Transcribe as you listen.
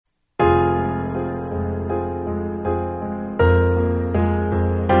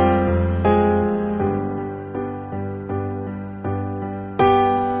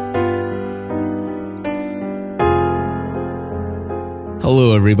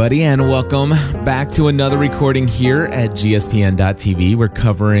everybody, and welcome back to another recording here at gspn.tv. We're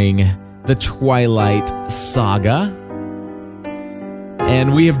covering the Twilight Saga,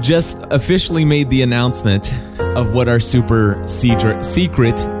 and we have just officially made the announcement of what our super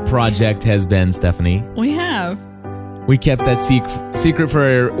secret project has been, Stephanie. We have. We kept that secret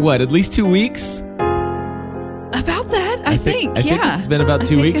for, what, at least 2 weeks? About that, I think, I think it's been about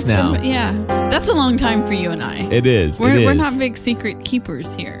 2 weeks now. That's a long time for you and I. It is. We're not big secret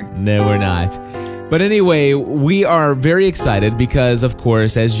keepers here. No, we're not. But anyway, we are very excited because, of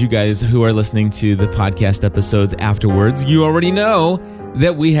course, as you guys who are listening to the podcast episodes afterwards, you already know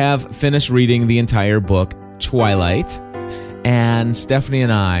that we have finished reading the entire book, Twilight. And Stephanie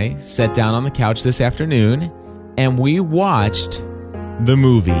and I sat down on the couch this afternoon and we watched the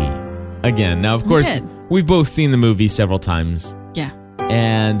movie again. Now, of course, we've both seen the movie several times. Yeah.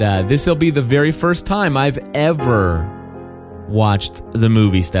 And this will be the very first time I've ever watched the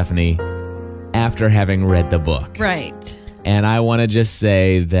movie, Stephanie, after having read the book. Right. And I want to just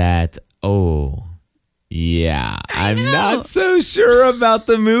say that, I'm not so sure about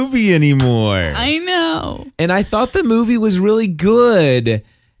the movie anymore. I know. And I thought the movie was really good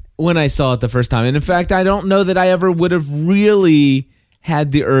when I saw it the first time. And in fact, I don't know that I ever would have really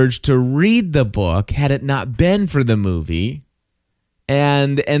had the urge to read the book had it not been for the movie.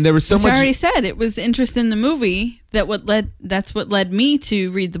 And there was so much. I already said it was interest in the movie that's what led me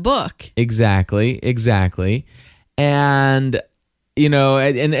to read the book. Exactly. And you know,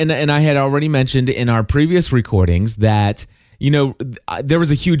 and I had already mentioned in our previous recordings that, you know, there was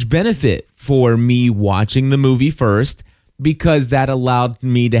a huge benefit for me watching the movie first because that allowed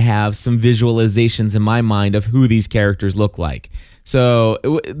me to have some visualizations in my mind of who these characters look like. So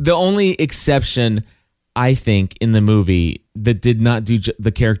the only exception, I think, in the movie that did not do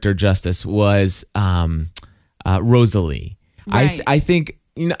the character justice was Rosalie. Right. I think,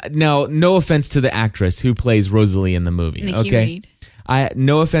 you know, now, no offense to the actress who plays Rosalie in the movie. Nikki Reed.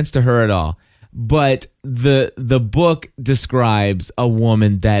 No offense to her at all. But the book describes a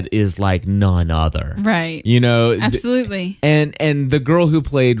woman that is like none other. Right. You know? Absolutely. And the girl who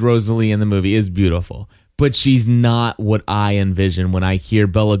played Rosalie in the movie is beautiful. But she's not what I envision when I hear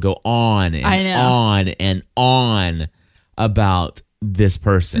Bella go on and on and on about this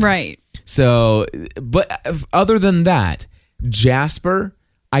person. Right. So, but other than that, Jasper,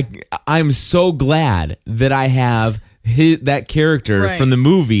 I'm so glad that I have that character from the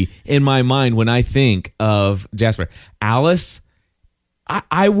movie in my mind when I think of Jasper. Alice,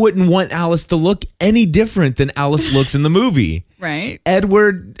 I wouldn't want Alice to look any different than Alice looks in the movie. Right.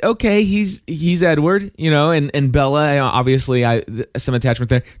 Edward, okay, he's Edward, you know, and Bella, obviously, some attachment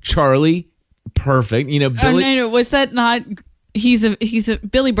there. Charlie, perfect, you know. Billy. No, was that not?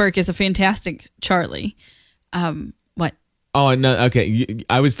 Billy Burke is a fantastic Charlie. What? Oh no, okay.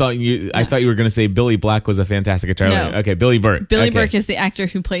 I thought you were going to say Billy Black was a fantastic Charlie. No. Okay, Billy Burke. Billy Burke is the actor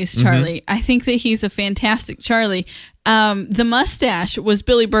who plays Charlie. I think that he's a fantastic Charlie. The mustache was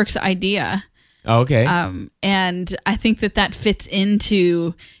Billy Burke's idea. Okay. And I think that fits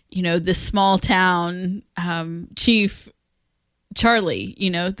into, you know, the small town chief Charlie, you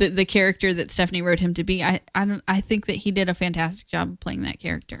know, the character that Stephanie wrote him to be. I think that he did a fantastic job of playing that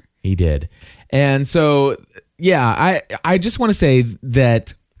character. He did. And so, yeah, I just want to say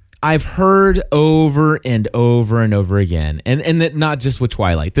that I've heard over and over and over again, and that not just with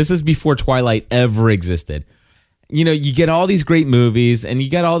Twilight. This is before Twilight ever existed. You know, you get all these great movies, and you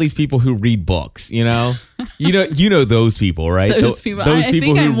get all these people who read books. You know, you know those people, right? Those people. I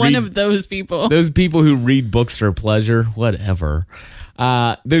think I'm one of those people. Those people who read books for pleasure, whatever.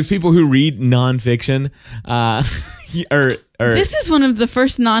 Those people who read nonfiction, This is one of the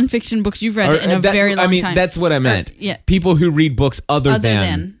first nonfiction books you've read in a very long time. That's what I meant. People who read books other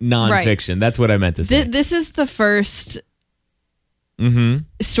than nonfiction. Right. That's what I meant to say. This is the first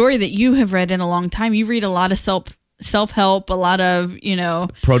story that you have read in a long time. You read a lot of self-help, a lot of, you know,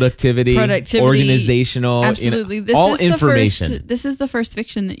 productivity, organizational, absolutely. You know, all information. This is the first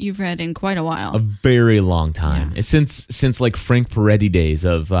fiction that you've read in quite a while. A very long time. Yeah. Since like Frank Peretti days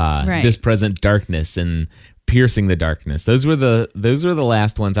of This Present Darkness and Piercing the Darkness. Those were the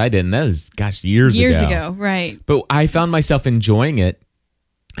last ones I did, and that was years ago. Right. But I found myself enjoying it,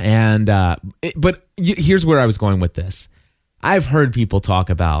 and but here's where I was going with this. I've heard people talk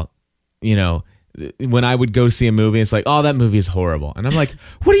about, you know, when I would go see a movie, it's like, oh, that movie is horrible, and I'm like,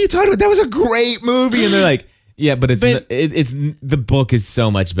 what are you talking about? That was a great movie, and they're like, yeah, but it's the book is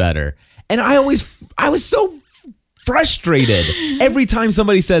so much better, and I was so frustrated every time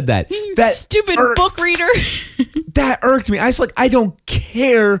somebody said that. That stupid book reader. That irked me. I was like, I don't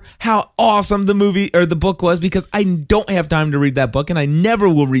care how awesome the movie or the book was because I don't have time to read that book and I never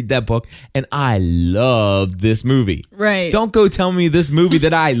will read that book. And I loved this movie. Right. Don't go tell me this movie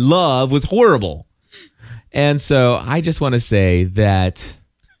that I love was horrible. And so I just want to say that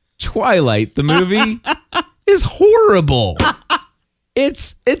Twilight, the movie, is horrible.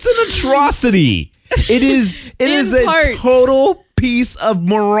 It's an atrocity. It is a total piece of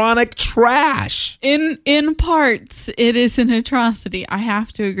moronic trash. In parts, it is an atrocity. I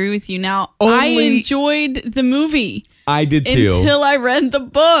have to agree with you. Now, I enjoyed the movie. I did too. Until I read the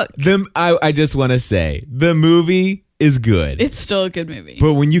book. I just want to say, the movie is good. It's still a good movie.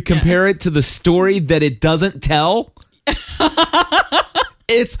 But when you compare it to the story that it doesn't tell,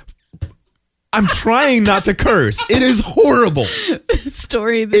 I'm trying not to curse. It is horrible. The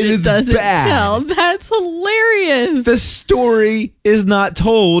story that it doesn't tell. That's hilarious. The story is not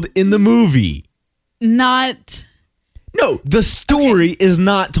told in the movie. No, the story is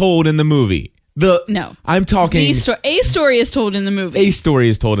not told in the movie. I'm talking. A story is told in the movie. A story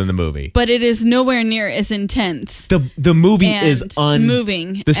is told in the movie. But it is nowhere near as intense. The movie is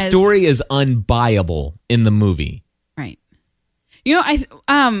moving. The story is unbuyable in the movie. Right. You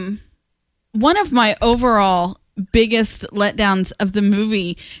know, one of my overall biggest letdowns of the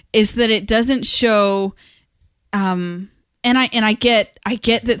movie is that it doesn't show, and I get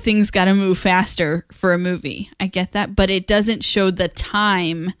that things got to move faster for a movie. I get that, but it doesn't show the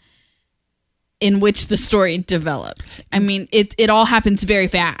time in which the story developed. I mean, it all happens very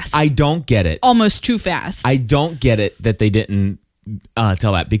fast. I don't get it. Almost too fast. I don't get it that they didn't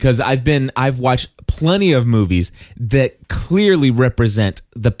tell that, because I've watched plenty of movies that clearly represent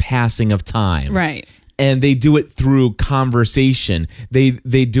the passing of time. Right. And they do it through conversation. They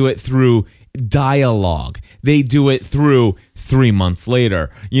do it through dialogue. They do it through 3 months later,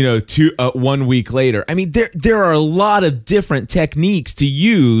 1 week later. I mean, there are a lot of different techniques to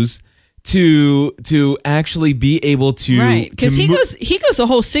use to actually be able to, right, because he goes a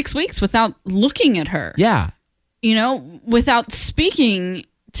whole 6 weeks without looking at her. Yeah. Without speaking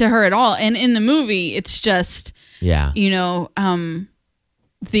to her at all. And in the movie, it's just, the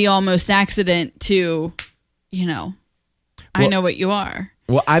almost accident to, I know what you are.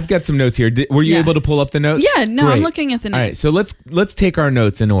 Well, I've got some notes here. Were you able to pull up the notes? Yeah, no, Great. I'm looking at the notes. All right, so let's take our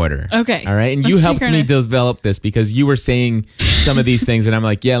notes in order. Okay. All right, and you helped me develop this because you were saying some of these things, and I'm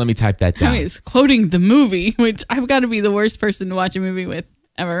like, yeah, let me type that down. I was quoting the movie, which I've got to be the worst person to watch a movie with.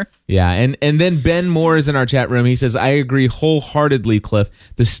 Ever. Yeah, and then Ben Moore is in our chat room. He says, I agree wholeheartedly, Cliff.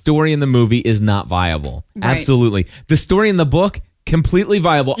 The story in the movie is not viable. Right. Absolutely. The story in the book, completely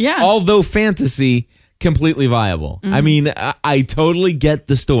viable. Yeah. Although fantasy, completely viable. Mm-hmm. I mean, I totally get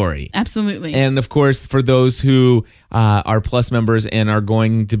the story. Absolutely. And of course, for those who are Plus members and are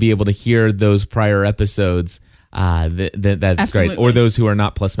going to be able to hear those prior episodes, that's Absolutely. great. Or those who are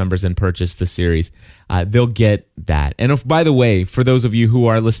not Plus members and purchase the series, they'll get that. And by the way, for those of you who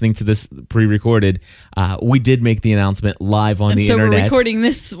are listening to this pre-recorded, we did make the announcement live on the internet. So we're recording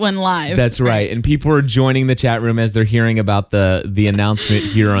this one live. That's right. And people are joining the chat room as they're hearing about the announcement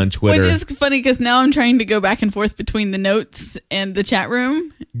here on Twitter. Which is funny because now I'm trying to go back and forth between the notes and the chat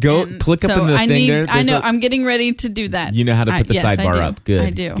room. Click up in the thing there. I know. I'm getting ready to do that. You know how to put the sidebar up. Good. I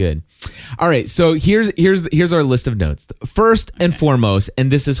do. Good. All right. So here's our list of notes. First and foremost,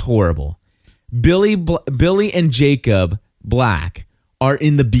 and this is horrible. Billy and Jacob Black are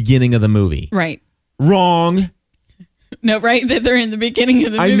in the beginning of the movie. Right. Wrong. No, right, that they're in the beginning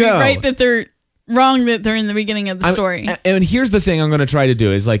of the movie. I know. Right, that they're wrong that they're in the beginning of the story. And here's the thing I'm going to try to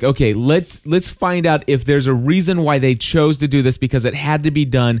do is like, okay, let's find out if there's a reason why they chose to do this, because it had to be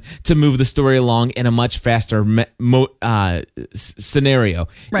done to move the story along in a much faster scenario.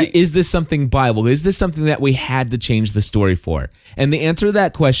 Right. Is this something viable? Is this something that we had to change the story for? And the answer to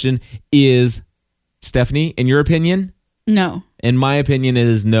that question is, Stephanie, in your opinion? No. In my opinion, it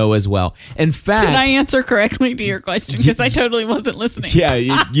is no as well. In fact... Did I answer correctly to your question? Because I totally wasn't listening. Yeah,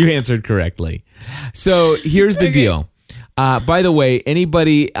 you answered correctly. So here's the deal. By the way,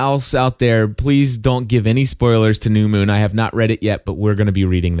 anybody else out there, please don't give any spoilers to New Moon. I have not read it yet, but we're going to be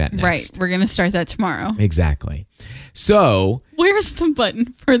reading that next. Right. We're going to start that tomorrow. Exactly. So... Where's the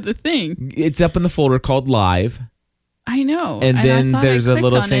button for the thing? It's up in the folder called Live. I know. And then there's a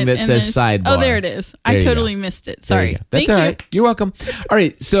little thing that says sidebar. Oh, there it is. I totally missed it. Sorry. That's all right. You're welcome. All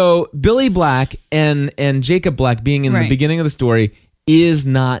right. So Billy Black and Jacob Black being in the beginning of the story is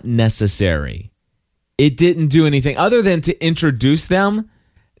not necessary. It didn't do anything other than to introduce them,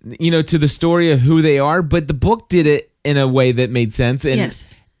 to the story of who they are. But the book did it in a way that made sense. And, yes.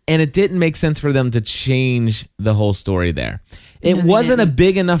 and it didn't make sense for them to change the whole story there. It No, they wasn't a didn't.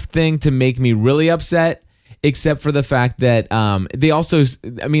 big enough thing to make me really upset, except for the fact that they also,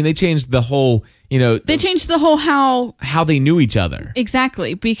 I mean, they changed the whole, They changed the whole how they knew each other.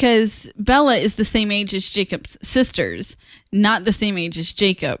 exactly, because Bella is the same age as Jacob's sisters, not the same age as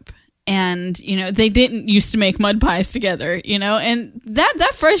Jacob. And, they didn't used to make mud pies together, and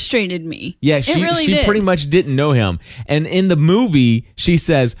that frustrated me. Yeah, It really she did. pretty much didn't know him. And in the movie, she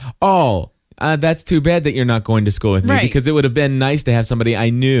says, that's too bad that you're not going to school with me, Right. because it would have been nice to have somebody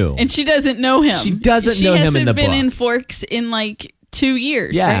I knew. And she doesn't know him. She doesn't know him in the She hasn't been book. in Forks in like 2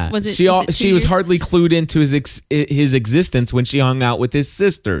 years, Yeah, right? Was it 2 she was years? hardly clued into his existence when she hung out with his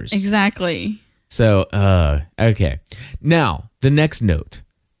sisters. Exactly. So, okay. Now, the next note.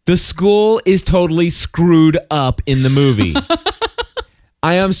 The school is totally screwed up in the movie.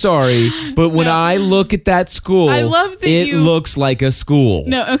 I am sorry, but when No. I look at that school, I love that it you- looks like a school.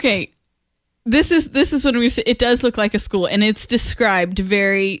 No, okay. This is what I'm going to say. It does look like a school, and it's described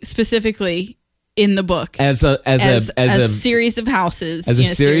very specifically in the book As a series of houses, as a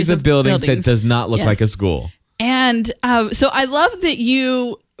series of buildings that does not look Yes. like a school. And so I love that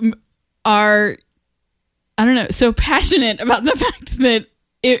you are, I don't know, so passionate about the fact that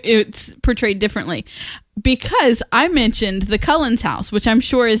it's portrayed differently. Because I mentioned the Cullens house, which I'm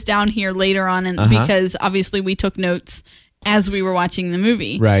sure is down here later on, because obviously we took notes as we were watching the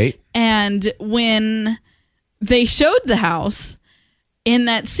movie. Right. And when they showed the house in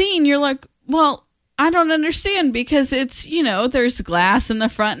that scene, you're like, well, I don't understand, because it's, there's glass in the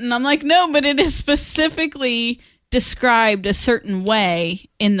front. And I'm like, no, but it is specifically described a certain way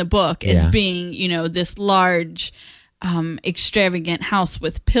in the book as being, this large, extravagant house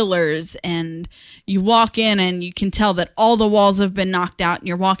with pillars, and you walk in and you can tell that all the walls have been knocked out, and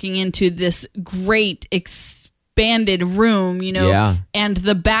you're walking into this great expanded room, and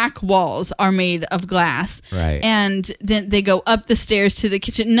the back walls are made of glass. Right. And then they go up the stairs to the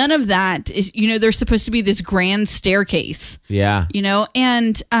kitchen. None of that is, there's supposed to be this grand staircase, Yeah.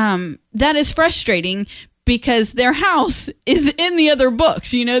 and that is frustrating, because their house is in the other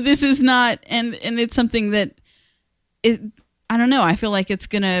books. This is not, and it's something that I don't know. I feel like it's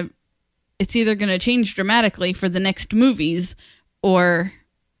either gonna change dramatically for the next movies, or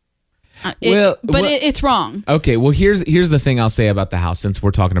it's wrong. Okay, well here's the thing I'll say about the house, since we're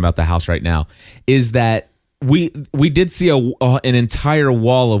talking about the house right now, is that we did see an entire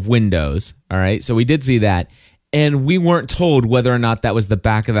wall of windows. All right, so we did see that, and we weren't told whether or not that was the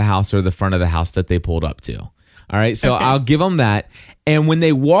back of the house or the front of the house that they pulled up to. All right, so Okay. I'll give them that. And when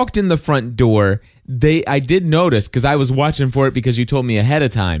they walked in the front door, I did notice, because I was watching for it because you told me ahead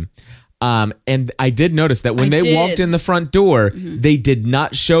of time. And I did notice that when they walked in the front door, they did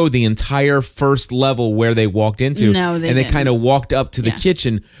not show the entire first level where they walked into. No, they and they didn't. kind of walked up to the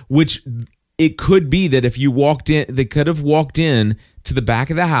kitchen, which it could be that if you walked in, they could have walked in to the back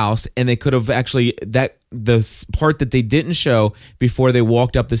of the house, and they could have actually, the part that they didn't show before they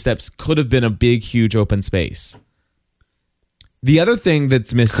walked up the steps could have been a big, huge open space. The other thing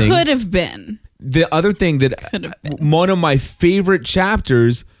that's missing, Could have been. the other thing that Could have been. one of my favorite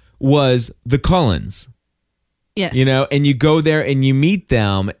chapters was the Cullens. Yes. And you go there and you meet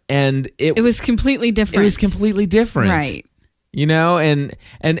them, and it was completely different. it was completely different. Right. And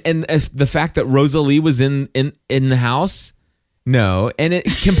if the fact that Rosalie was in the house, no, and it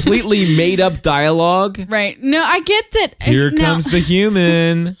completely made up dialogue. Right. No, I get that. Here No. comes the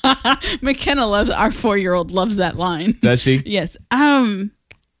human. McKenna loves, our 4-year-old loves that line. Does she? Yes.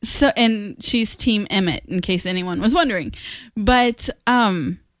 So, and she's Team Emmett, in case anyone was wondering. But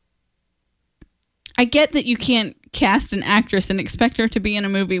I get that you can't cast an actress and expect her to be in a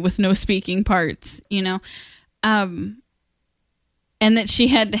movie with no speaking parts, and that she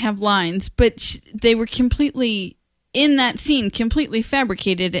had to have lines, but they were completely, in that scene, completely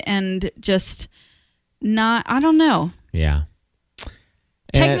fabricated and just not, I don't know. Yeah.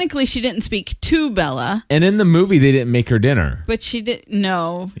 Technically, she didn't speak to Bella, And in the movie, they didn't make her dinner. but she did,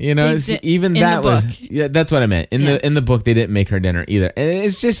 no. Even in that the was, book. yeah, that's what I meant. In Yeah. the book, they didn't make her dinner either. And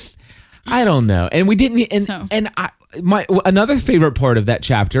it's just, I don't know. And we didn't, another favorite part of that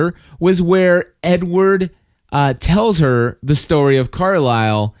chapter was where Edward tells her the story of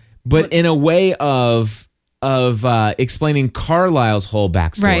Carlisle, but in a way of explaining Carlisle's whole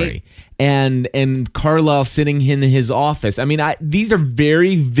backstory. Right. And Carlisle sitting in his office. I mean, these are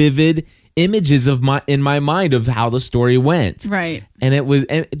very vivid images in my mind of how the story went. Right. And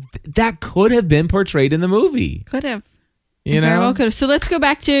that could have been portrayed in the movie. Could have. You Very know? well could have. So let's go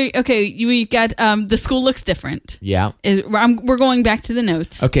back to, we got, the school looks different. Yeah. We're going back to the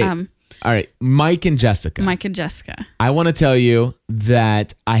notes. Okay. All right, Mike and Jessica. Mike and Jessica. I want to tell you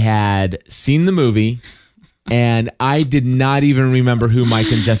that I had seen the movie, and I did not even remember who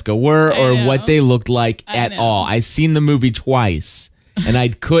Mike and Jessica were or what they looked like at all. I seen the movie twice,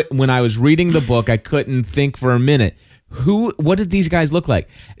 and when I was reading the book, I couldn't think for a minute. What did these guys look like?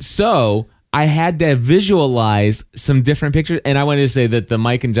 So I had to visualize some different pictures, and I wanted to say that the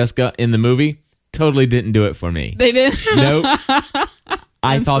Mike and Jessica in the movie totally didn't do it for me. They did? Nope.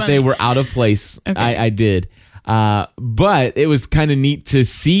 I thought they were out of place. Okay. I did. But it was kind of neat to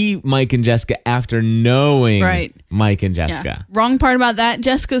see Mike and Jessica after knowing Mike and Jessica. Yeah. Wrong part about that,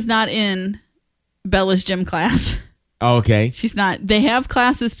 Jessica's not in Bella's gym class. Oh, okay. She's not. They have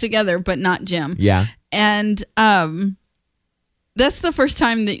classes together, but not gym. Yeah. And that's the first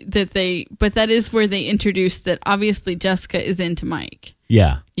time but that is where they introduced that obviously Jessica is into Mike.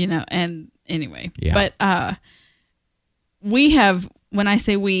 Yeah. And anyway. Yeah. But we have, when I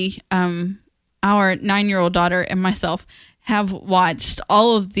say we, our 9-year-old daughter and myself have watched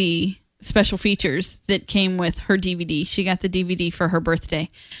all of the special features that came with her DVD. She got the DVD for her birthday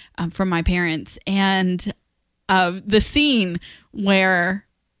from my parents. And the scene where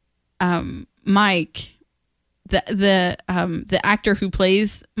Mike, the actor who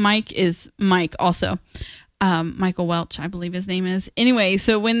plays Mike is Mike also. Michael Welch, I believe his name is. Anyway,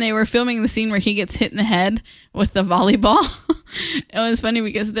 so when they were filming the scene where he gets hit in the head with the volleyball, it was funny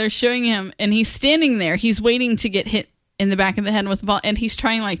because they're showing him and he's standing there. He's waiting to get hit in the back of the head with the ball, and he's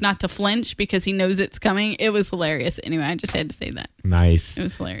trying not to flinch because he knows it's coming. It was hilarious. Anyway, I just had to say that. Nice. It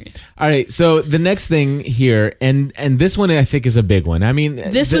was hilarious. All right, so the next thing here, and this one I think is a big one. I mean,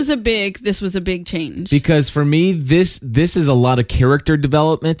 this was a big change because for me, this is a lot of character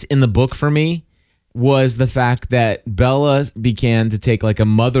development in the book for me. Was the fact that Bella began to take a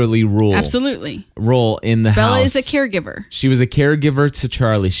motherly role in the house. Bella is a caregiver. She was a caregiver to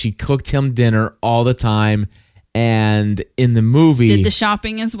Charlie. She cooked him dinner all the time, and in the movie did the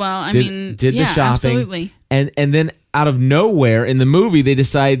shopping as well. Did the shopping, absolutely. And then out of nowhere in the movie, they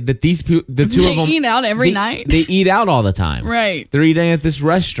decide that the two of them eat out every night. They eat out all the time. Right. They're eating at this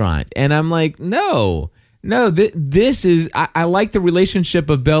restaurant, and I'm like, no. This is. I like the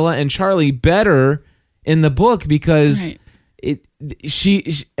relationship of Bella and Charlie better in the book because she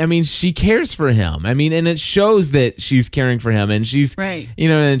cares for him. I mean, and it shows that she's caring for him, and she's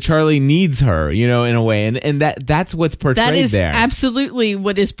and Charlie needs her, in a way, and that's what's portrayed there. That is absolutely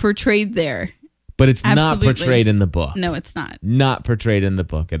what is portrayed there. But it's not portrayed in the book. No, it's not. Not portrayed in the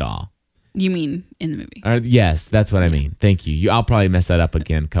book at all. You mean in the movie? Yes, that's what I mean. Thank you. I'll probably mess that up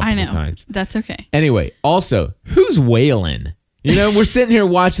again a couple of times. That's okay. Anyway, also, who's Waylon? We're sitting here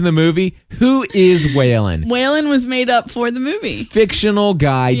watching the movie. Who is Waylon? Waylon was made up for the movie. Fictional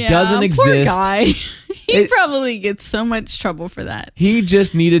guy, doesn't exist. Poor guy. He probably gets so much trouble for that. He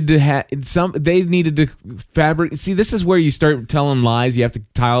just needed to have they needed to fabric. See, this is where you start telling lies. You have to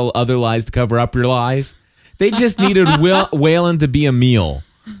tell other lies to cover up your lies. They just needed Waylon to be a meal.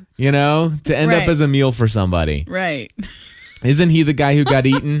 To end up as a meal for somebody. Right. Isn't he the guy who got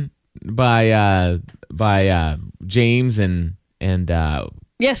eaten by James and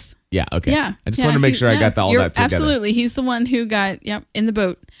yes. Yeah, okay. Yeah. I just wanted to make sure I got all that together. Absolutely. He's the one who got in the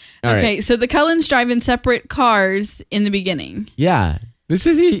boat. Okay, so the Cullens drive in separate cars in the beginning. Yeah. This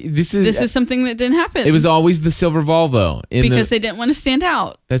is something that didn't happen. It was always the silver Volvo because they didn't want to stand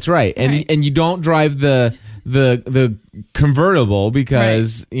out. That's right. And you don't drive the convertible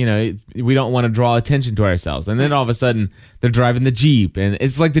because we don't want to draw attention to ourselves, and then all of a sudden they're driving the Jeep, and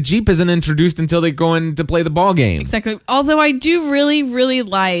it's like the Jeep isn't introduced until they go in to play the ball game. Exactly. Although I do really, really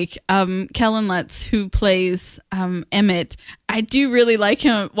like Kellen Lutz, who plays Emmett. I do really like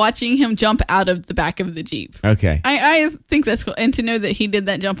him, watching him jump out of the back of the Jeep. Okay. I think that's cool, and to know that he did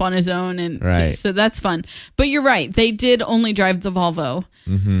that jump on his own, and so that's fun. But you're right, they did only drive the Volvo.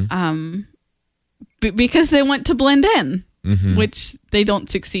 Mm-hmm. Because they want to blend in, which they don't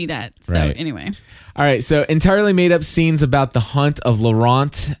succeed at. So anyway. All right. So entirely made up scenes about the hunt of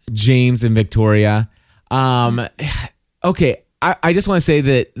Laurent, James, and Victoria. Okay. I just want to say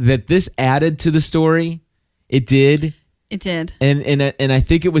that this added to the story. It did. It did. And I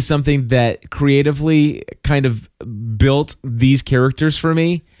think it was something that creatively kind of built these characters for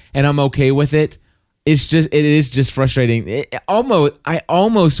me, and I'm okay with it. It is just frustrating. I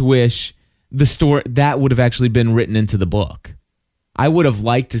almost wish the story that would have actually been written into the book. I would have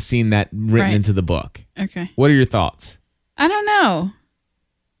liked to seen that written into the book. Okay. What are your thoughts? I don't know.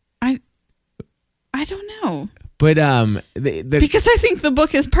 I don't know. But because I think the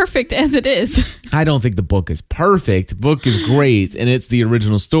book is perfect as it is. I don't think the book is perfect. The book is great, and it's the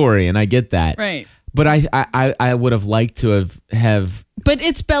original story, and I get that. Right. But I would have liked to have. But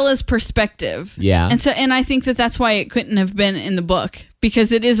it's Bella's perspective. Yeah. And I think that's why it couldn't have been in the book,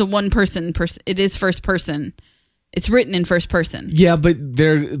 because it is a one person. It is first person. It's written in first person. Yeah, but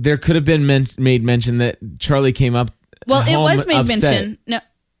there could have been made mention that Charlie came up. Well, it was made upset. mention. No.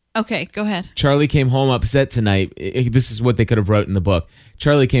 Okay, go ahead. Charlie came home upset tonight. This is what they could have wrote in the book.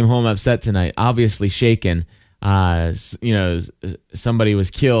 Charlie came home upset tonight, obviously shaken. Somebody was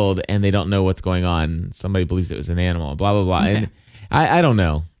killed and they don't know what's going on. Somebody believes it was an animal, blah, blah, blah. Okay. And I don't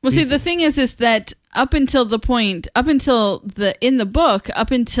know. Well, see, the thing is that up until the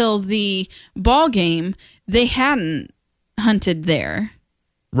ball game, they hadn't hunted there.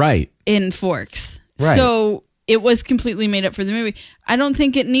 Right. In Forks. Right. So it was completely made up for the movie. I don't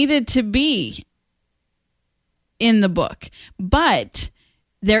think it needed to be in the book, but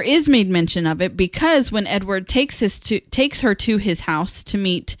there is made mention of it because when Edward takes her to his house to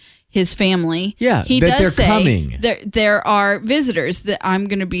meet his family, he does say coming. There are visitors that I'm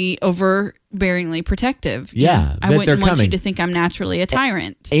going to be overbearingly protective. Yeah, I wouldn't want you to think I'm naturally a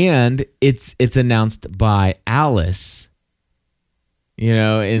tyrant. And it's announced by Alice.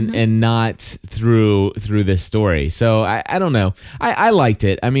 And not through this story. So I don't know. I liked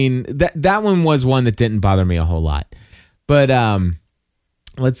it. I mean, that one was one that didn't bother me a whole lot. But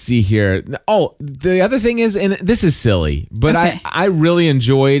let's see here. Oh, the other thing is, and this is silly, but okay. I really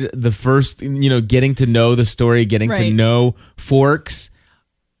enjoyed the first, getting to know the story, getting to know Forks,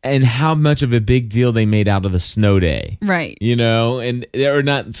 and how much of a big deal they made out of the snow day. Right. Or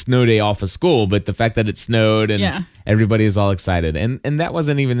not snow day off of school, but the fact that it snowed and everybody is all excited. And that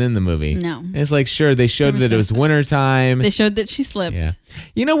wasn't even in the movie. No. And it's like, sure, they showed that it was wintertime. They showed that she slipped. Yeah.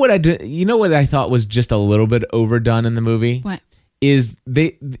 You know what I thought was just a little bit overdone in the movie? What? Is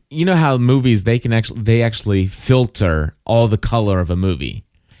how movies, they actually filter all the color of a movie.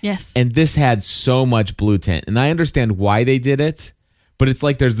 Yes. And this had so much blue tint. And I understand why they did it. But it's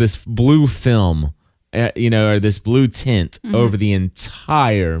like there's this blue film, or this blue tint over the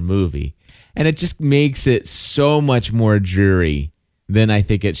entire movie. And it just makes it so much more dreary than I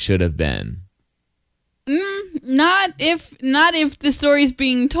think it should have been. Not if the story's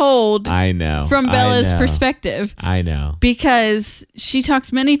being told. I know. From Bella's perspective. I know. Because she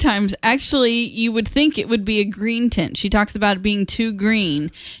talks many times, actually, you would think it would be a green tint. She talks about it being too green.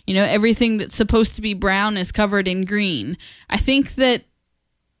 Everything that's supposed to be brown is covered in green. I think that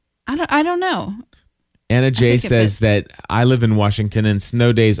I don't know. Anna J says that I live in Washington and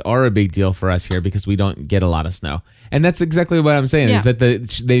snow days are a big deal for us here because we don't get a lot of snow. And that's exactly what I'm saying, is that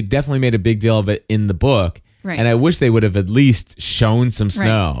they definitely made a big deal of it in the book. Right. And I wish they would have at least shown some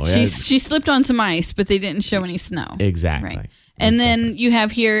snow. Right. She slipped on some ice, but they didn't show any snow. Exactly. Right. And then you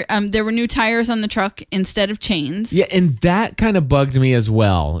have here, there were new tires on the truck instead of chains. Yeah, and that kind of bugged me as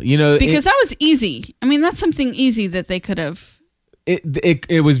well. Because that was easy. I mean, that's something easy that they could have...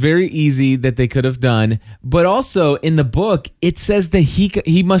 It was very easy that they could have done, but also in the book it says that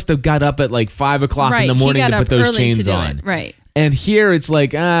he must have got up at like 5 o'clock in the morning to put those chains on. Right. And here it's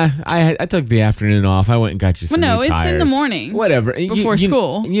like, I took the afternoon off. I went and got you some new tires. Well, no, it's in the morning. Whatever. Before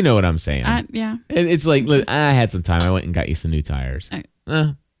school. You know what I'm saying. Yeah. It's like, look, I had some time. I went and got you some new tires.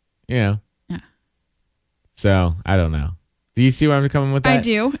 Yeah. So, I don't know. Do you see where I'm coming with that? I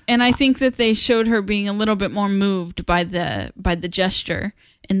do, and I think that they showed her being a little bit more moved by the gesture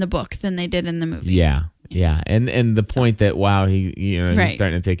in the book than they did in the movie. Yeah. And the point that he's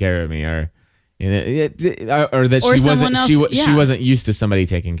starting to take care of me, or that she wasn't used to somebody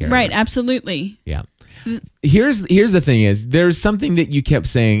taking care of her. Right, absolutely. Yeah. Here's the thing is, there's something that you kept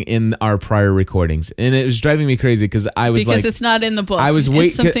saying in our prior recordings, and it was driving me crazy because it's not in the book. I was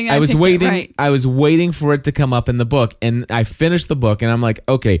waiting for it to come up in the book, and I finished the book, and I'm like,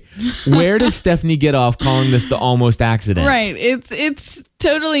 okay, where does Stephanie get off calling this the almost accident? Right, it's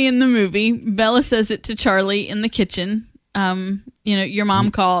totally in the movie. Bella says it to Charlie in the kitchen. Your mom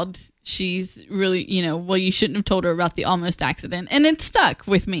called. She's really, well, you shouldn't have told her about the almost accident. And it stuck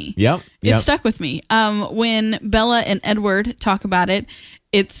with me. Yep. It stuck with me. When Bella and Edward talk about it,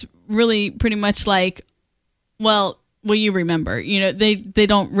 it's really pretty much like, well, you remember, they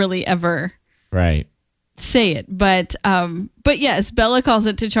don't really ever say it. But yes, Bella calls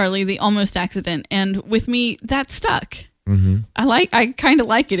it to Charlie the almost accident. And with me, that stuck. Mm-hmm. I kind of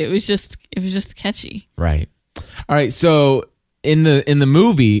like it. It was just catchy. Right. All right. So, in the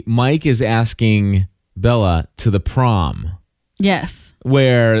movie, Mike is asking Bella to the prom. Yes.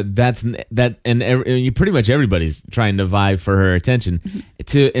 Where pretty much everybody's trying to vie for her attention,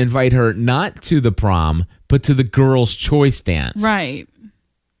 to invite her not to the prom, but to the girls' choice dance. Right.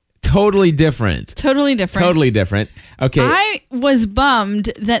 Totally different. Okay. I was bummed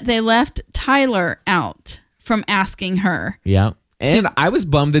that they left Tyler out from asking her. Yeah. And I was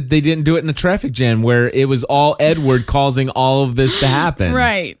bummed that they didn't do it in the traffic jam where it was all Edward causing all of this to happen.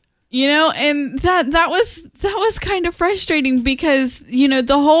 Right. You know, and that was kind of frustrating because, you know,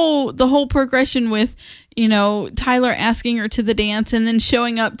 the whole progression with, you know, Tyler asking her to the dance and then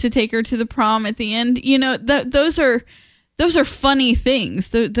showing up to take her to the prom at the end, you know, those are funny things.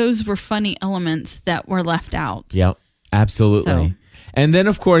 Those were funny elements that were left out. Yep, absolutely. So. And then,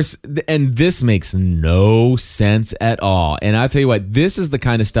 of course, and this makes no sense at all. And I'll tell you what, this is the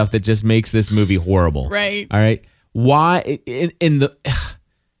kind of stuff that just makes this movie horrible. Right. All right. Why in the...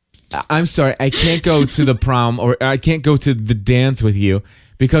 I'm sorry, I can't go to the prom or I can't go to the dance with you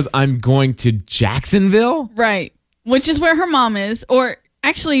because I'm going to Jacksonville? Right. Which is where her mom is, or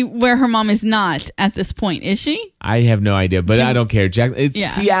actually where her mom is not at this point, is she? I have no idea, but I don't care.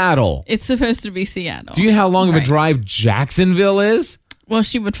 It's Seattle. It's supposed to be Seattle. Do you know how long of a drive Jacksonville is? Well,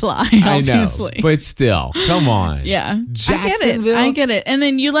 she would fly, obviously. I know, but still, come on. Yeah. Jacksonville? I get it. And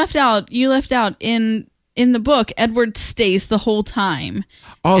then you left out in the book, Edward stays the whole time.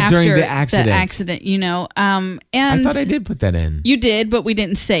 Oh, during the accident. accident. The accident, you know. And I thought I did put that in. You did, but we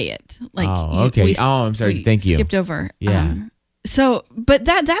didn't say it. Okay. I'm sorry. Thank you. Skipped over. Yeah. But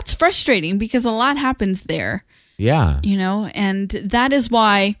that's frustrating because a lot happens there. Yeah. You know, and that is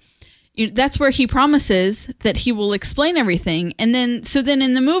why... that's where he promises that he will explain everything. And then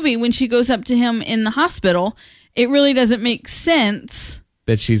in the movie, when she goes up to him in the hospital, it really doesn't make sense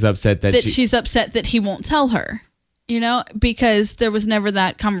that she's upset she's upset that he won't tell her, you know, because there was never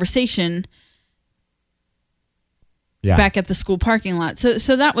that conversation back at the school parking lot.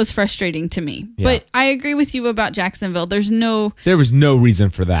 So that was frustrating to me. Yeah. But I agree with you about Jacksonville. There was no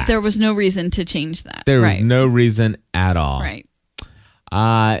reason for that. There was no reason to change that. There was no reason at all. Right.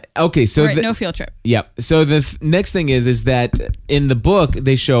 Okay, so no field trip. Yep. So the next thing is that in the book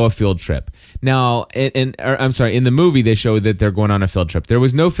they show a field trip. Now, in the movie they show that they're going on a field trip. There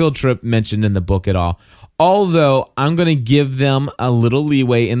was no field trip mentioned in the book at all. Although I'm going to give them a little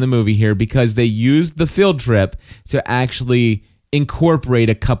leeway in the movie here because they used the field trip to actually incorporate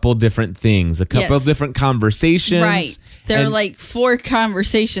a couple different things, a couple different conversations. Right. There are like 4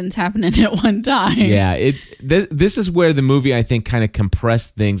 conversations happening at one time. Yeah. This is where the movie, I think, kind of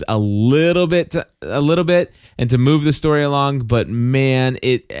compressed things a little bit and to move the story along. But man,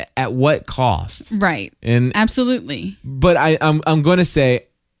 at what cost? Right. And absolutely. But I'm going to say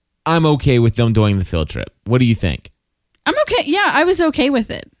I'm okay with them doing the field trip. What do you think? I'm okay. Yeah, I was okay with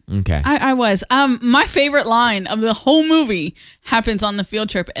it. Okay. I was. My favorite line of the whole movie happens on the field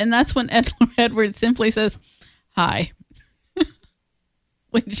trip, and that's when Edward simply says, "Hi."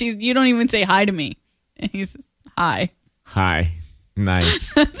 When you don't even say hi to me. And he says, "Hi." Hi.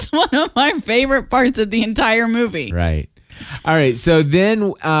 Nice. That's one of my favorite parts of the entire movie. Right. All right. So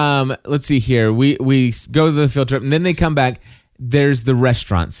then, let's see here. We go to the field trip, and then they come back. There's the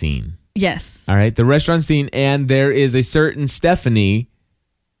restaurant scene. Yes. All right. The restaurant scene, and there is a certain Stephanie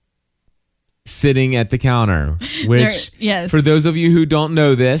sitting at the counter, which for those of you who don't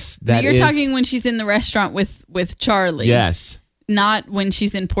know this, you're talking when she's in the restaurant with Charlie. Yes. Not when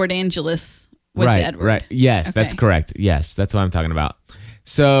she's in Port Angeles with Edward. Right. Yes, okay. That's correct. Yes, that's what I'm talking about.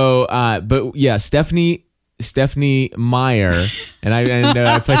 So, but yeah, Stephanie Meyer, and I know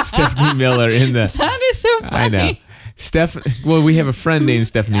I put Stephanie Miller in the. That is so funny. I know. Well, we have a friend named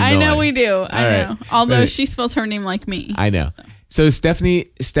Stephanie Miller. I know we do. I know. Although she spells her name like me. I know. So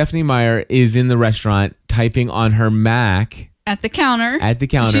Stephanie Meyer is in the restaurant typing on her Mac. At the counter.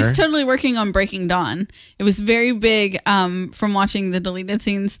 She's totally working on Breaking Dawn. It was very big from watching the deleted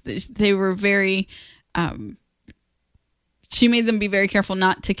scenes. They were very... she made them be very careful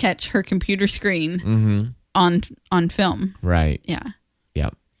not to catch her computer screen on film. Right. Yeah.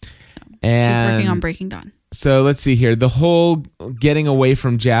 Yep. And she's working on Breaking Dawn. So let's see here. The whole getting away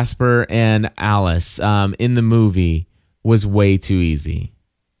from Jasper and Alice in the movie was way too easy.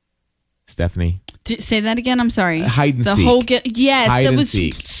 Stephanie? Say that again. I'm sorry. Hide and seek. The whole that was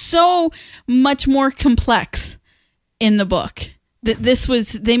so much more complex in the book.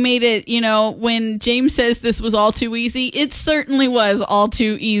 They made it, you know, when James says this was all too easy, it certainly was all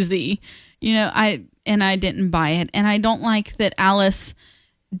too easy. You know, I didn't buy it. And I don't like that Alice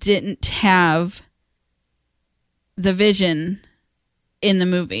didn't have the vision in the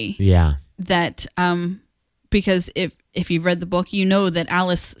movie. Yeah. That because if you've read the book, you know that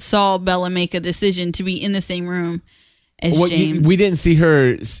Alice saw Bella make a decision to be in the same room as James. We didn't see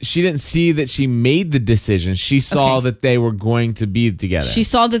her. She didn't see that she made the decision. She saw that they were going to be together. She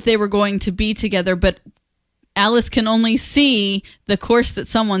saw that they were going to be together, but Alice can only see the course that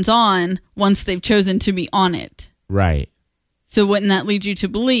someone's on once they've chosen to be on it. Right. So wouldn't that lead you to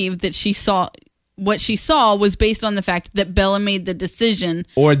believe that what she saw was based on the fact that Bella made the decision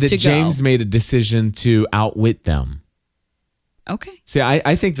or that to James go. made a decision to outwit them? Okay. See,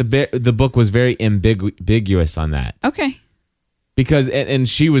 I think the book was very ambiguous on that. Okay. Because and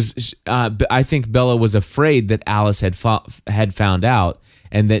she was, I think Bella was afraid that Alice had found out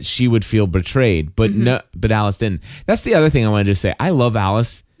and that she would feel betrayed, but but Alice didn't. That's the other thing I wanted to say. I love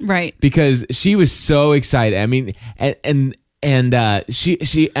Alice, right? Because she was so excited. I mean,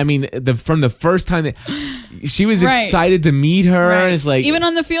 she I mean, from the first time that she was excited to meet her, right. It's like even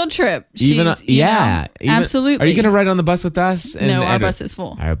on the field trip, Are absolutely. you going to ride on the bus with us? And no, our bus is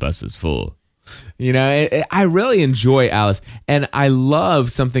full. Our bus is full. You know, I really enjoy Alice, and I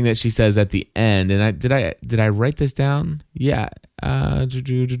love something that she says at the end. And did I write this down? Yeah,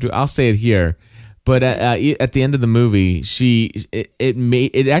 I'll say it here. But at the end of the movie,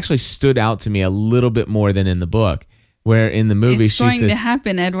 it actually stood out to me a little bit more than in the book. Where in the movie it's she going says, to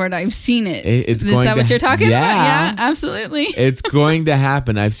happen, Edward. I've seen it. Is that what you're talking about? Yeah, absolutely. It's going to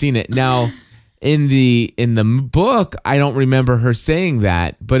happen. I've seen it now. In the book, I don't remember her saying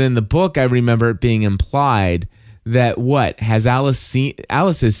that, but in the book, I remember it being implied that Alice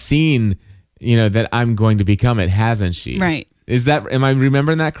has seen, that I'm going to become it, hasn't she? Right. Am I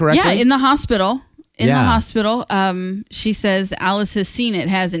remembering that correctly? Yeah, in the hospital. The hospital, she says Alice has seen it,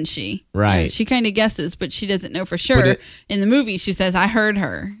 hasn't she? Right. She kind of guesses, but she doesn't know for sure. In the movie, she says, I heard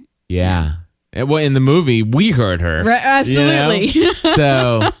her. Yeah. Well, in the movie, we heard her. Right, absolutely.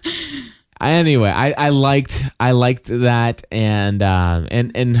 So... Anyway, I liked that, and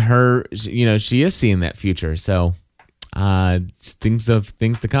her, she is seeing that future. So, things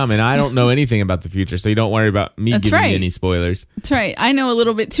to come, and I don't know anything about the future, so you don't worry about me giving you any spoilers. That's right. I know a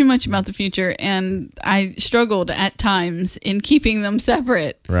little bit too much about the future, and I struggled at times in keeping them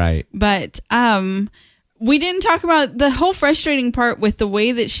separate. Right. But we didn't talk about the whole frustrating part with the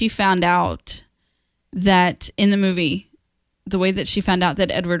way that she found out that in the movie. The way that she found out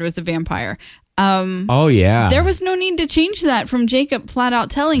that Edward was a vampire. Oh, yeah. There was no need to change that from Jacob flat out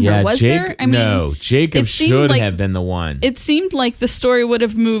telling her, was there? I mean, no, Jacob should have been the one. It seemed like the story would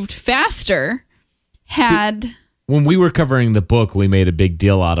have moved faster had... See, when we were covering the book, we made a big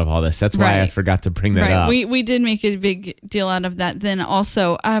deal out of all this. That's why I forgot to bring that up. We did make a big deal out of that then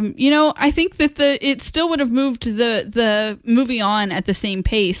also. I think that it still would have moved the movie on at the same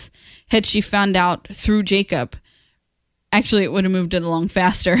pace had she found out through Jacob. Actually, it would have moved it along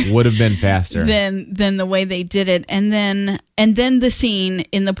faster. Would have been faster than the way they did it, and then the scene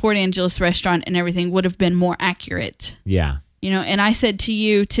in the Port Angeles restaurant and everything would have been more accurate. Yeah, and I said to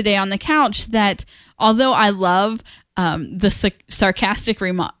you today on the couch that although I love the sarcastic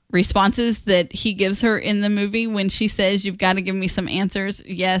responses that he gives her in the movie when she says, "You've got to give me some answers,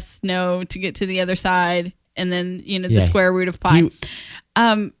 yes, no, to get to the other side," and then the square root of pi.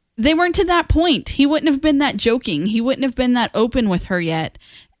 They weren't to that point. He wouldn't have been that joking. He wouldn't have been that open with her yet.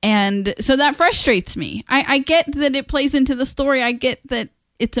 And so that frustrates me. I get that it plays into the story. I get that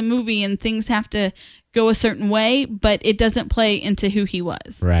it's a movie and things have to go a certain way, but it doesn't play into who he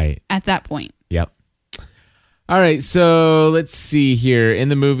was. Right. At that point. Yep. All right, so let's see here. In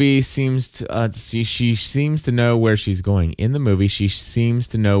the movie, she seems to know where she's going. In the movie, she seems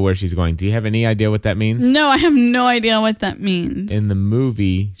to know where she's going. Do you have any idea what that means? No, I have no idea what that means. In the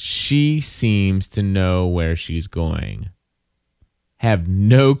movie, she seems to know where she's going. Have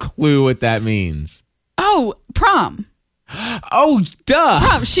no clue what that means. Oh, prom. Oh, duh.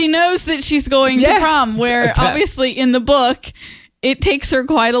 Prom. She knows that she's going to prom, where obviously in the book... It takes her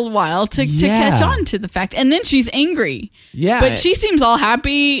quite a while to catch on to the fact. And then she's angry. Yeah. But she seems all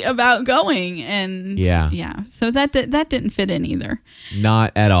happy about going. And yeah. So that didn't fit in either.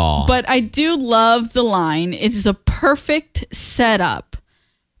 Not at all. But I do love the line. It is a perfect setup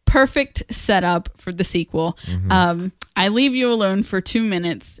for the sequel. Mm-hmm. I leave you alone for 2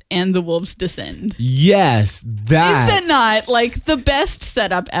 minutes and the wolves descend. Yes, that. Is that not like the best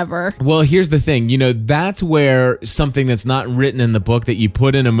setup ever? Well, here's the thing. That's where something that's not written in the book that you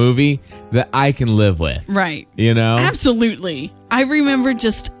put in a movie that I can live with. Right. Absolutely. I remember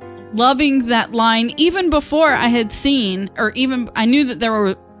just loving that line even before I had seen, or even I knew that there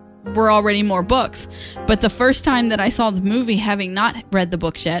were already more books, but the first time that I saw the movie, having not read the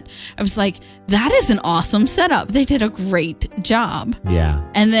books yet, I was like, that is an awesome setup. They did a great job. Yeah.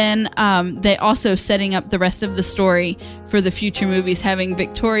 And then they also setting up the rest of the story for the future movies, having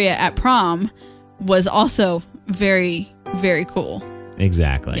Victoria at prom was also very, very cool.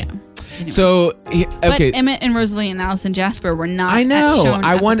 Exactly. Yeah. Anyway. So But okay, Emmett and Rosalie and Allison Jasper were not. I know. Shown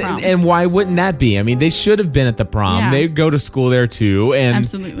I at want, the prom. and why wouldn't that be? I mean, they should have been at the prom. Yeah. They go to school there too, and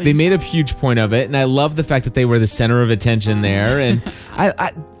Absolutely. they made a huge point of it. And I love the fact that they were the center of attention there. And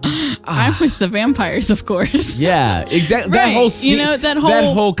I'm with the vampires, of course. yeah, exactly. Right. That whole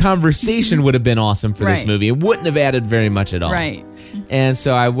That whole conversation would have been awesome for this Right. movie. It wouldn't have added very much at all. Right. And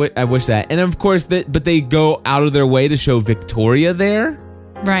so I wish that. And of course, but they go out of their way to show Victoria there,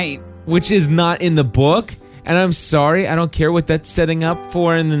 Right. which is not in the book. And I'm sorry, I don't care what that's setting up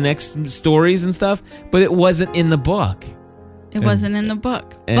for in the next stories and stuff, but it wasn't in the book. It wasn't in the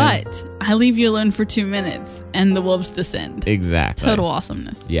book. But I leave you alone for 2 minutes and the wolves descend. Exactly. Total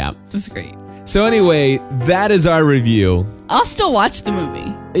awesomeness. Yeah. It was great. So anyway, that is our review. I'll still watch the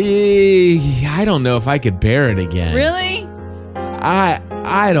movie. I don't know if I could bear it again. Really?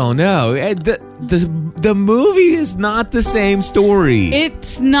 I don't know. The movie is not the same story.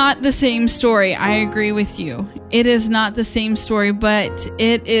 It's not the same story. I agree with you. It is not the same story, but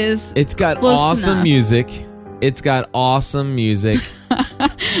it is. It's got close awesome enough. music. It's got awesome music.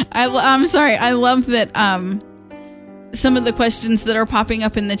 I'm sorry. I love that some of the questions that are popping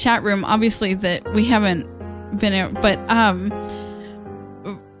up in the chat room, obviously that we haven't been, but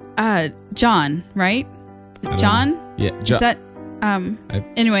John, right? John? Yeah. Is that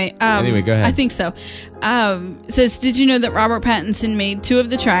anyway, go ahead. I think so. Says, did you know that Robert Pattinson made 2 of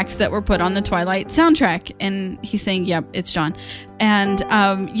the tracks that were put on the Twilight soundtrack? And he's saying, yep, it's John. And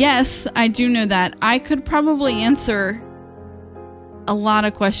yes, I do know that. I could probably answer a lot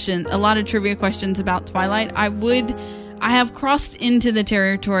of trivia questions about Twilight. I have crossed into the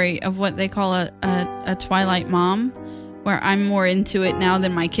territory of what they call a Twilight mom, where I'm more into it now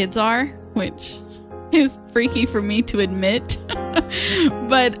than my kids are, which is freaky for me to admit.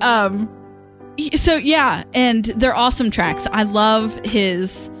 But so yeah, and they're awesome tracks. I love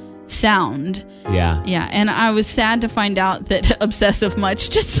his sound. Yeah. And I was sad to find out that Obsessive Much,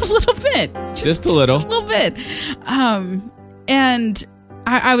 just a little bit. Just a little bit. And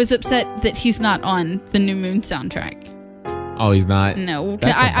I was upset that he's not on the New Moon soundtrack. Oh, he's not? No.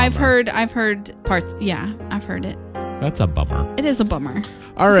 That's a I've bummer. heard parts. Yeah, I've heard it. That's a bummer. It is a bummer.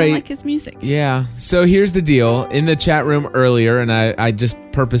 All I right. like his music. Yeah. So here's the deal. In the chat room earlier, and I just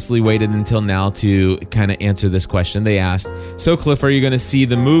purposely waited until now to kind of answer this question. They asked, so Cliff, are you going to see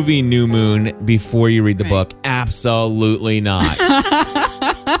the movie New Moon before you read the book? Absolutely not.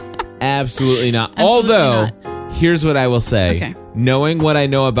 Absolutely not. Although, here's what I will say. Okay. Knowing what I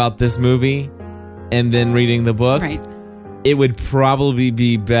know about this movie and then reading the book, Right. it would probably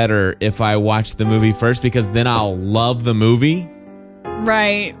be better if I watched the movie first, because then I'll love the movie.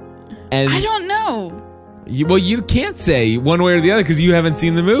 Right. And I don't know. you can't say one way or the other because you haven't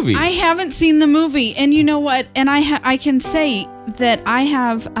seen the movie. I haven't seen the movie, and you know what? And I can say that I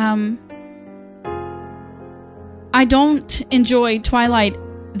have. I don't enjoy Twilight,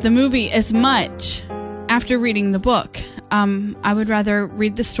 the movie, as much after reading the book. I would rather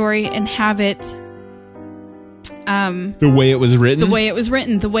read the story and have it. The way it was written? The way it was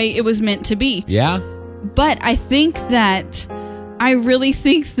written, the way it was meant to be. Yeah. But I really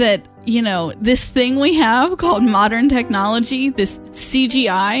think that, this thing we have called modern technology, this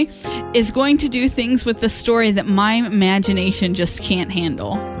CGI, is going to do things with the story that my imagination just can't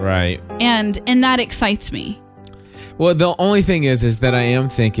handle. Right. And that excites me. Well, the only thing is that I am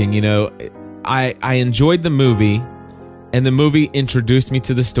thinking, I enjoyed the movie, and the movie introduced me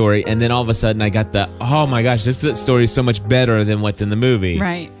to the story, and then all of a sudden I got oh my gosh, this story is so much better than what's in the movie.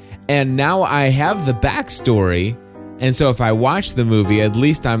 Right. And now I have the backstory, and so if I watch the movie, at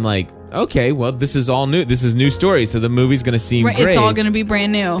least I'm like, okay, well, this is all new. This is new story, so the movie's going to seem great. It's all going to be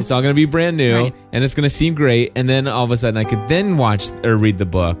brand new. It's all going to be brand new, Right. and it's going to seem great, and then all of a sudden I could then watch or read the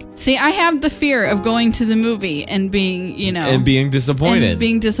book. See, I have the fear of going to the movie and being, And being disappointed.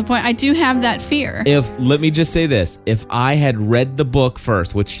 I do have that fear. Let me just say this. If I had read the book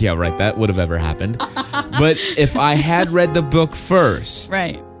first, which, yeah, right, that would have ever happened. But if I had read the book first,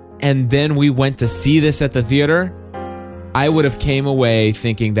 Right. and then we went to see this at the theater, I would have came away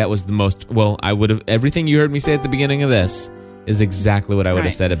thinking that was the most, I would have, everything you heard me say at the beginning of this is exactly what I would have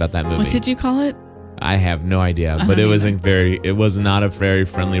Right. said about that movie. What did you call it? I have no idea, but don't it was not a very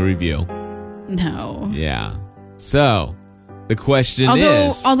friendly review. No. Yeah. So, the question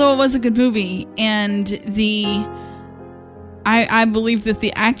is... Although it was a good movie, and I believe that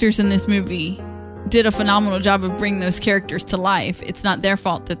the actors in this movie did a phenomenal job of bringing those characters to life. It's not their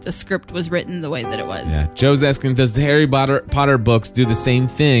fault that the script was written the way that it was. Yeah. Joe's asking, does the Harry Potter books do the same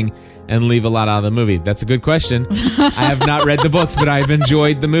thing and leave a lot out of the movie? That's a good question. I have not read the books, but I've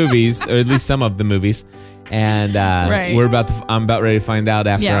enjoyed the movies, or at least some of the movies. And I'm about ready to find out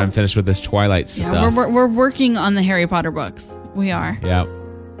after I'm finished with this Twilight stuff. Yeah, we're working on the Harry Potter books. We are. Yeah.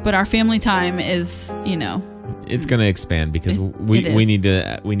 But our family time is, it's going to expand because we need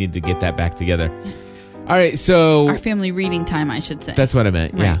to get that back together. All right, so our family reading time, I should say. That's what I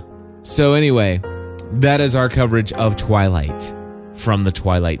meant. Right. Yeah. So anyway, that is our coverage of Twilight from the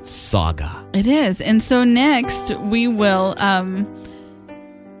Twilight Saga. It is. And so next we will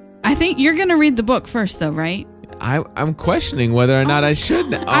I think you're going to read the book first though, right? I'm questioning whether or not I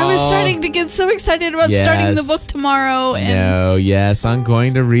should. I was starting to get so excited about starting the book tomorrow. I'm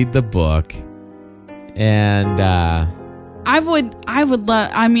going to read the book. And I'm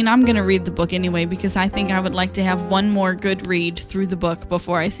going to read the book anyway because I think I would like to have one more good read through the book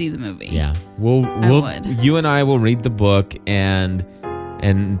before I see the movie. Yeah. You and I will read the book and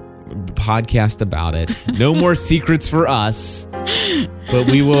podcast about it. No more secrets for us. But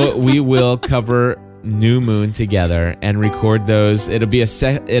we will cover New Moon together and record those. It'll be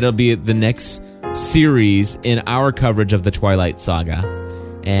the next series in our coverage of the Twilight Saga.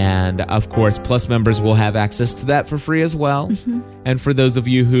 And of course, Plus members will have access to that for free as well. Mm-hmm. And for those of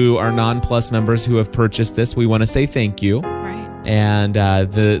you who are non-Plus members who have purchased this, we want to say thank you. Right. And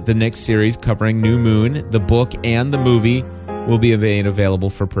the next series covering New Moon, the book and the movie, will be made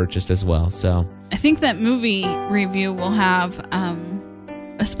available for purchase as well. So I think that movie review will have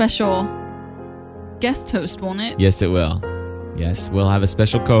a special guest host, won't it? Yes, it will. Yes, we'll have a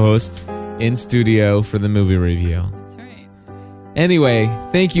special co-host in studio for the movie review. That's right. Anyway,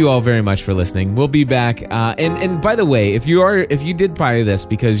 thank you all very much for listening. We'll be back. And by the way, if you did buy this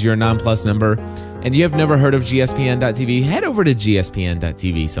because you're a non-Plus member and you have never heard of GSPN.TV, head over to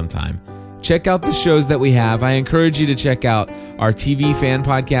GSPN.TV sometime. Check out the shows that we have. I encourage you to check out our TV fan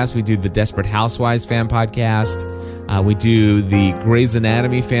podcast. We do the Desperate Housewives fan podcast. We do the Grey's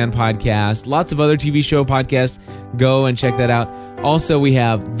Anatomy fan podcast. Lots of other TV show podcasts. Go and check that out. Also, we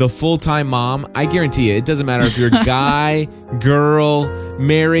have The Full-Time Mom. I guarantee you, it doesn't matter if you're a guy, girl,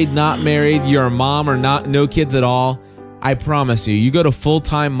 married, not married, you're a mom or not, no kids at all. I promise you, you go to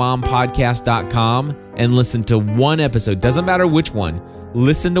fulltimemompodcast.com and listen to one episode. Doesn't matter which one.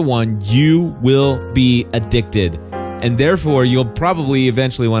 Listen to one. You will be addicted. And therefore, you'll probably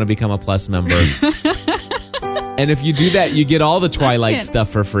eventually want to become a Plus member. And if you do that, you get all the Twilight stuff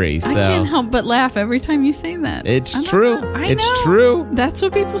for free. So. I can't help but laugh every time you say that. It's true. It's true. That's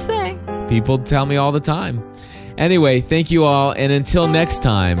what people say. People tell me all the time. Anyway, thank you all. And until next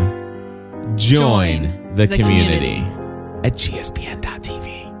time, join the community at gspn.tv.